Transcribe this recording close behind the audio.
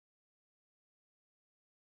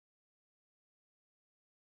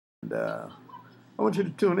And I want you to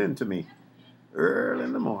tune in to me early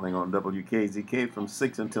in the morning on WKZK from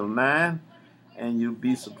 6 until 9, and you'll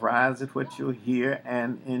be surprised at what you'll hear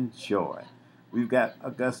and enjoy. We've got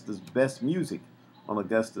Augusta's best music on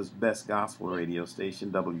Augusta's best gospel radio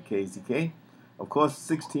station, WKZK. Of course,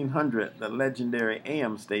 1600, the legendary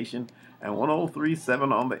AM station, and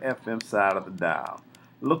 1037 on the FM side of the dial.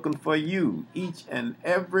 Looking for you each and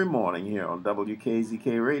every morning here on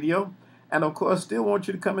WKZK Radio. And of course, still want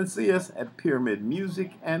you to come and see us at Pyramid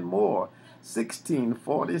Music and More,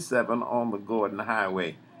 1647 on the Gordon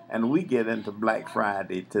Highway. And we get into Black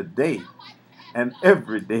Friday today. And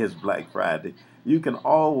every day is Black Friday. You can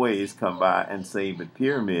always come by and save at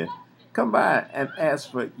Pyramid. Come by and ask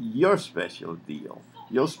for your special deal,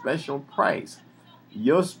 your special price,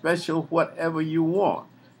 your special whatever you want.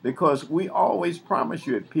 Because we always promise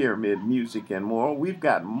you at Pyramid Music and More, we've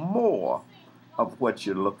got more of what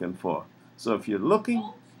you're looking for. So if you're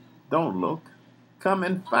looking, don't look. Come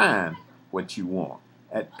and find what you want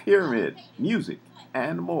at Pyramid Music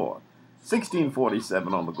and More,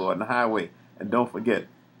 1647 on the Gordon Highway. And don't forget,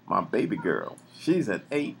 my baby girl, she's at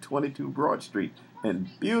 822 Broad Street in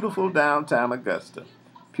beautiful downtown Augusta.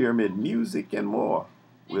 Pyramid Music and More.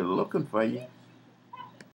 We're looking for you.